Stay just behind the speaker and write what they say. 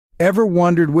Ever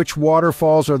wondered which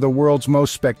waterfalls are the world's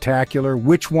most spectacular?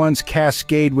 Which ones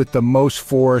cascade with the most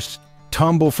force,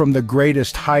 tumble from the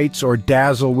greatest heights, or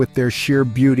dazzle with their sheer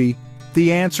beauty?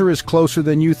 The answer is closer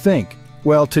than you think.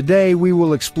 Well, today we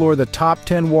will explore the top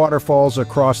 10 waterfalls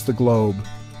across the globe.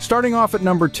 Starting off at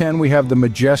number 10, we have the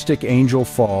majestic Angel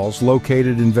Falls,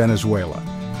 located in Venezuela.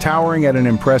 Towering at an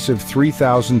impressive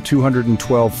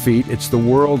 3,212 feet, it's the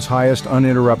world's highest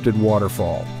uninterrupted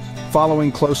waterfall.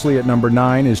 Following closely at number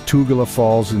 9 is Tugela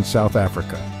Falls in South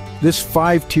Africa. This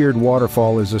five-tiered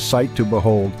waterfall is a sight to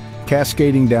behold,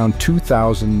 cascading down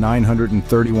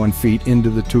 2,931 feet into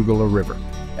the Tugela River.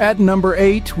 At number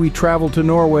 8, we travel to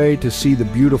Norway to see the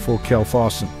beautiful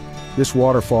Kjellfossen. This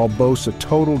waterfall boasts a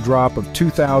total drop of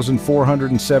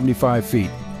 2,475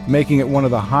 feet, making it one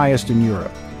of the highest in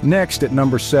Europe. Next, at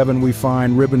number 7, we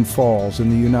find Ribbon Falls in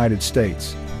the United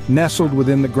States. Nestled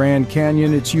within the Grand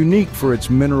Canyon, it's unique for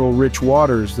its mineral-rich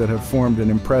waters that have formed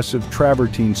an impressive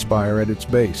travertine spire at its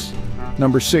base.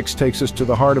 Number 6 takes us to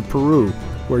the heart of Peru,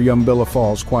 where Yumbilla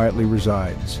Falls quietly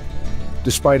resides.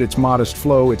 Despite its modest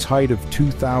flow, its height of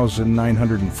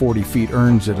 2,940 feet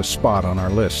earns it a spot on our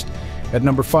list. At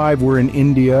number 5, we're in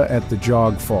India at the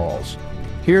Jog Falls.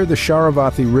 Here, the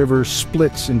Sharavathi River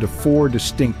splits into 4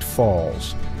 distinct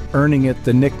falls, earning it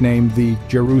the nickname the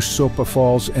Jerusopa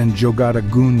Falls and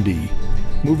Jogadagundi.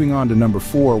 Moving on to number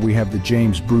 4, we have the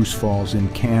James Bruce Falls in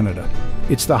Canada.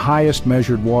 It's the highest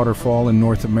measured waterfall in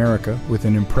North America, with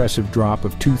an impressive drop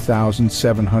of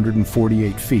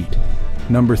 2,748 feet.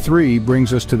 Number 3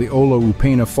 brings us to the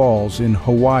Olaupena Falls in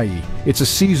Hawaii. It's a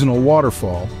seasonal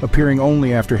waterfall, appearing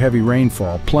only after heavy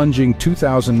rainfall, plunging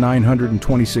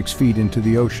 2,926 feet into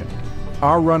the ocean.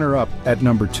 Our runner-up at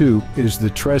number 2 is the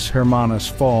Tres Hermanas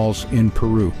Falls in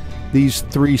Peru. These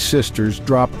three sisters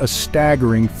drop a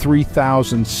staggering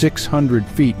 3,600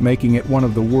 feet, making it one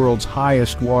of the world's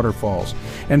highest waterfalls.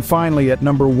 And finally, at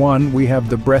number 1, we have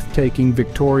the breathtaking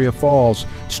Victoria Falls,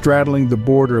 straddling the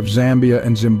border of Zambia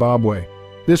and Zimbabwe.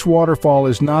 This waterfall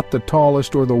is not the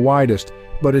tallest or the widest,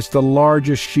 but it's the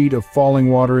largest sheet of falling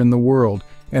water in the world,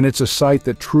 and it's a sight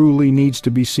that truly needs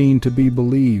to be seen to be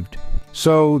believed.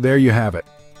 So, there you have it.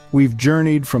 We've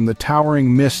journeyed from the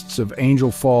towering mists of Angel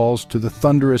Falls to the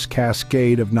thunderous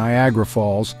cascade of Niagara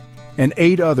Falls, and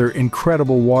 8 other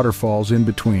incredible waterfalls in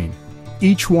between.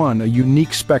 Each one a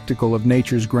unique spectacle of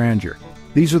nature's grandeur.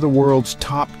 These are the world's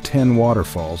top 10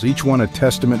 waterfalls, each one a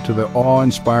testament to the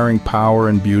awe-inspiring power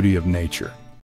and beauty of nature.